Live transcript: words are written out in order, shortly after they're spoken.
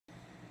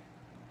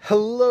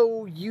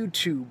Hello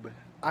YouTube!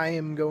 I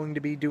am going to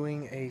be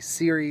doing a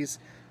series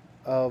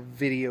of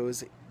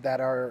videos that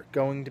are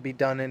going to be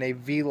done in a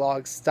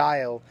vlog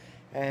style,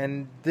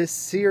 and this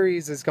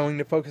series is going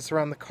to focus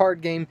around the card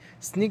game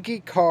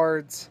Sneaky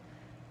Cards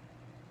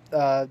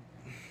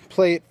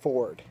Play It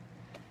Forward.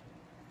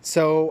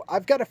 So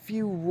I've got a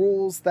few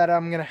rules that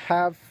I'm going to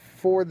have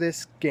for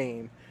this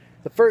game.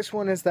 The first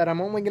one is that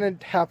I'm only going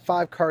to have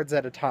 5 cards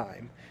at a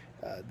time.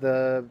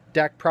 The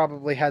deck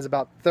probably has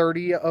about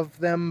 30 of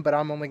them, but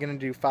I'm only going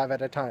to do 5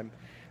 at a time.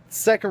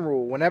 Second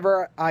rule,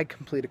 whenever I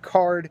complete a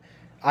card,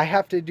 I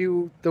have to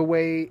do it the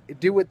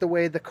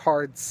way the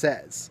card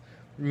says.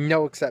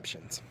 No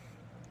exceptions.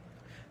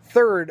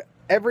 Third,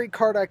 every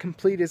card I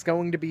complete is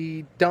going to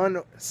be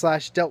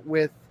done/dealt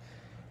with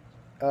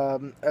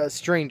a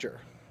stranger.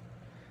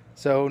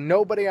 So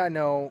nobody I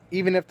know,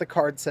 even if the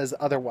card says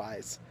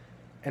otherwise.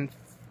 And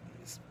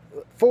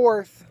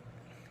fourth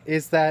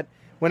is that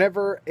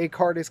whenever a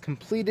card is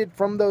completed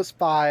from those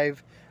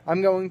 5,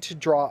 I'm going to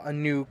draw a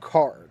new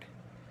card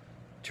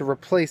to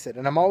replace it.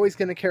 And I'm always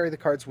going to carry the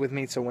cards with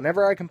me, so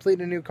whenever I complete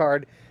a new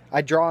card,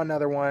 I draw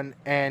another one,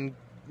 and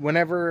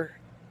whenever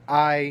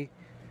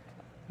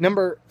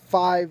Number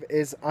 5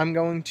 is I'm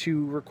going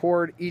to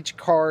record each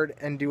card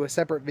and do a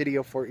separate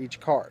video for each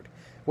card,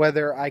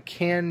 whether I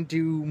can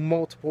do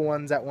multiple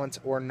ones at once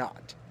or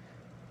not.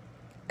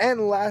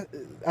 And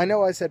I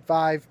know I said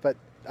 5, but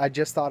I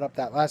just thought up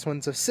that last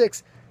one, so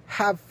 6,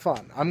 have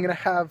fun. I'm going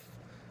to have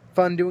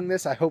fun doing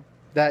this. I hope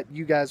that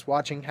you guys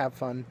watching have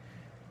fun.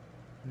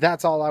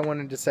 That's all I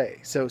wanted to say.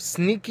 So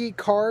Sneaky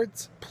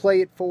Cards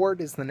Play It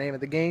Forward is the name of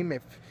the game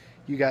if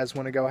you guys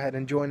want to go ahead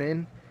and join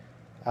in.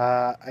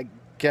 I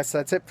guess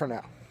that's it for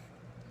now.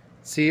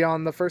 See you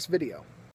on the first video.